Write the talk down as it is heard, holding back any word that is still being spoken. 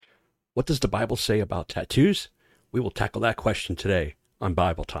What does the Bible say about tattoos? We will tackle that question today on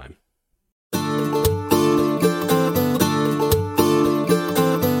Bible Time.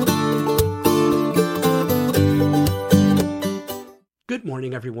 Good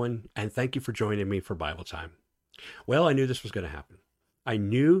morning, everyone, and thank you for joining me for Bible Time. Well, I knew this was going to happen. I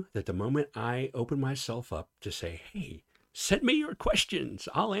knew that the moment I opened myself up to say, hey, send me your questions,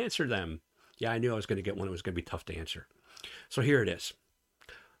 I'll answer them. Yeah, I knew I was going to get one that was going to be tough to answer. So here it is.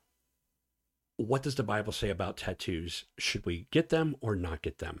 What does the Bible say about tattoos? Should we get them or not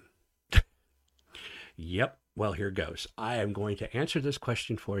get them? Yep. Well, here goes. I am going to answer this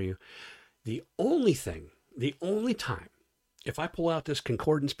question for you. The only time, if I pull out this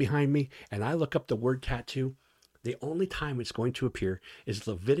concordance behind me and I look up the word tattoo, the only time it's going to appear is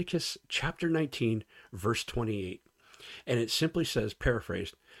Leviticus chapter 19, verse 28. And it simply says,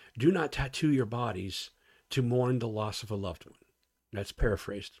 paraphrased, do not tattoo your bodies to mourn the loss of a loved one. That's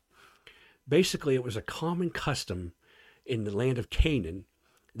paraphrased. Basically, it was a common custom in the land of Canaan.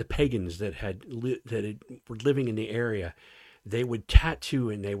 The pagans that were living in the area, they would tattoo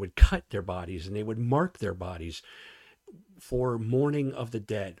and they would cut their bodies and they would mark their bodies for mourning of the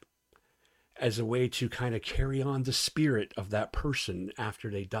dead as a way to kind of carry on the spirit of that person after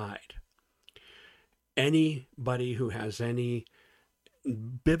they died. Anybody who has any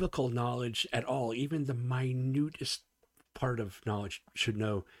biblical knowledge at all, even the minutest part of knowledge, should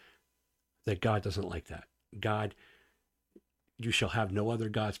know that God doesn't like that. God, you shall have no other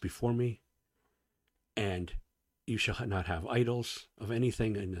gods before me, and you shall not have idols of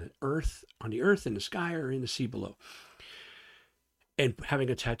anything in the earth, on the earth, in the sky, or in the sea below. And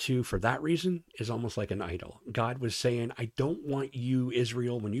having a tattoo for that reason is almost like an idol. God was saying, I don't want you,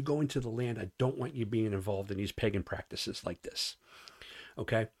 Israel, when you go into the land, I don't want you being involved in these pagan practices like this.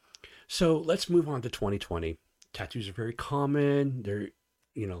 Okay? So let's move on to 2020. Tattoos are very common. They're,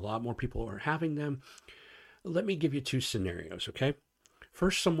 a lot more people are having them. Let me give you two scenarios, okay?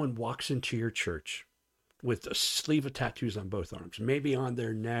 First, someone walks into your church with a sleeve of tattoos on both arms, maybe on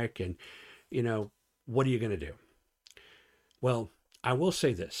their neck, and, what are you going to do? Well, I will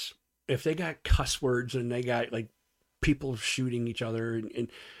say this. If they got cuss words and they got, people shooting each other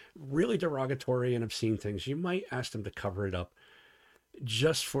and really derogatory and obscene things, you might ask them to cover it up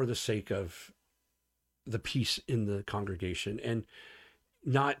just for the sake of the peace in the congregation, and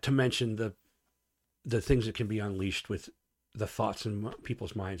not to mention the things that can be unleashed with the thoughts in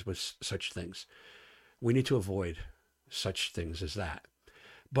people's minds with such things. We need to avoid such things as that.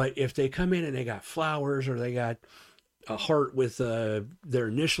 But if they come in and they got flowers, or they got a heart with their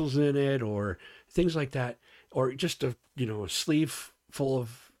initials in it, or things like that, or just a sleeve full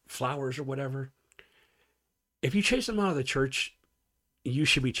of flowers or whatever, if you chase them out of the church, you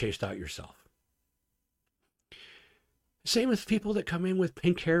should be chased out yourself. Same with people that come in with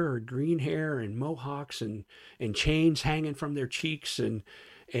pink hair or green hair and mohawks and chains hanging from their cheeks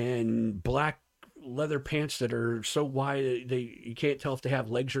and black leather pants that are so wide you can't tell if they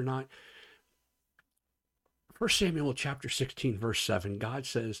have legs or not. 1 Samuel chapter 16, verse 7, God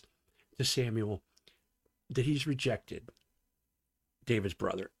says to Samuel that he's rejected David's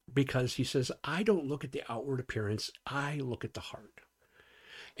brother, because he says, I don't look at the outward appearance, I look at the heart.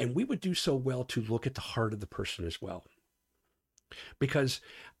 And we would do so well to look at the heart of the person as well. Because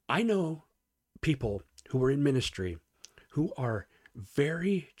I know people who are in ministry who are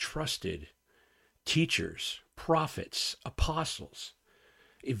very trusted teachers, prophets, apostles,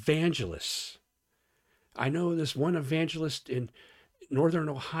 evangelists. I know this one evangelist in northwestern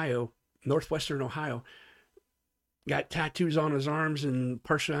Ohio, got tattoos on his arms and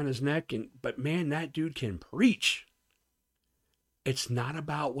partially on his neck, but man, that dude can preach. It's not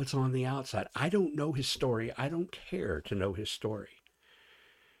about what's on the outside. I don't know his story. I don't care to know his story.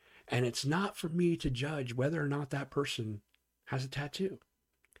 And it's not for me to judge whether or not that person has a tattoo.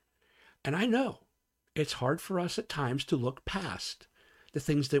 And I know it's hard for us at times to look past the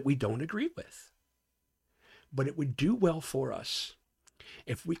things that we don't agree with. But it would do well for us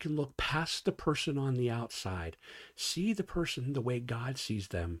if we can look past the person on the outside, see the person the way God sees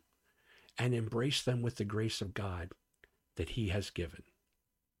them, and embrace them with the grace of God that he has given.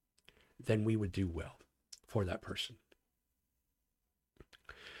 Then we would do well for that person.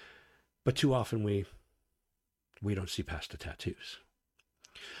 But too often we don't see past the tattoos.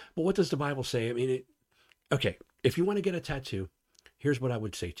 But what does the Bible say? Okay, if you want to get a tattoo, here's what I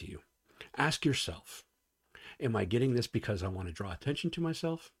would say to you. Ask yourself, am I getting this because I want to draw attention to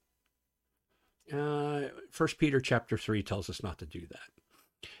myself? 1 Peter chapter 3 tells us not to do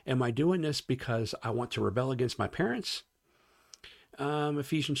that. Am I doing this because I want to rebel against my parents?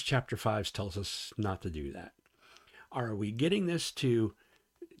 Ephesians chapter 5 tells us not to do that. Are we getting this to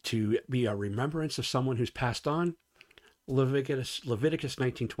to be a remembrance of someone who's passed on, Leviticus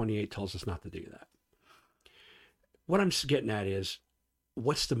 19:28 tells us not to do that. What I'm getting at is,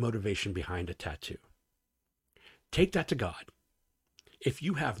 what's the motivation behind a tattoo? Take that to God. If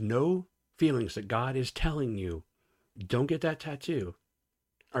you have no feelings that God is telling you, don't get that tattoo,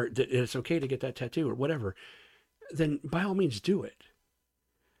 or that it's okay to get that tattoo or whatever, then by all means do it.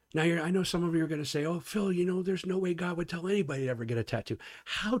 Now, I know some of you are going to say, oh, Phil, there's no way God would tell anybody to ever get a tattoo.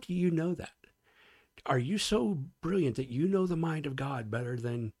 How do you know that? Are you so brilliant that you know the mind of God better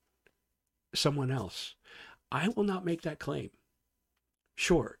than someone else? I will not make that claim.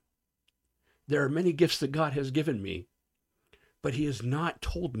 Sure, there are many gifts that God has given me, but he has not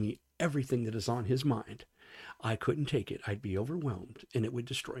told me everything that is on his mind. I couldn't take it. I'd be overwhelmed, and it would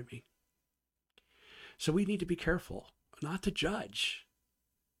destroy me. So we need to be careful not to judge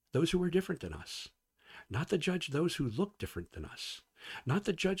those who are different than us, not to judge those who look different than us, not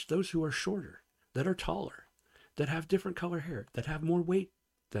to judge those who are shorter, that are taller, that have different color hair, that have more weight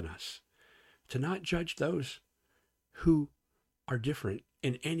than us, to not judge those who are different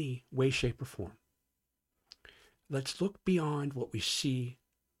in any way, shape, or form. Let's look beyond what we see.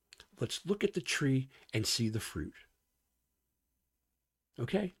 Let's look at the tree and see the fruit.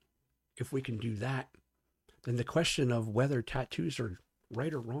 Okay? If we can do that, then the question of whether tattoos are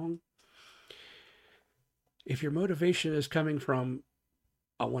right or wrong, if your motivation is coming from,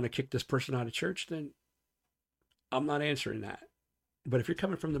 I want to kick this person out of church, then I'm not answering that. But if you're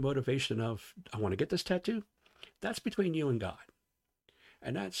coming from the motivation of, I want to get this tattoo, that's between you and God.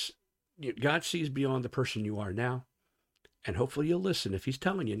 And that's, God sees beyond the person you are now. And hopefully you'll listen. If he's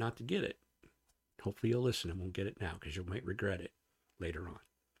telling you not to get it, hopefully you'll listen and won't get it now, because you might regret it later on.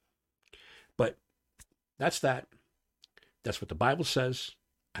 But that's that. That's what the Bible says,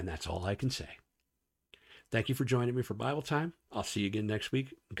 and that's all I can say. Thank you for joining me for Bible Time. I'll see you again next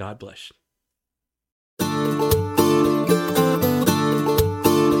week. God bless.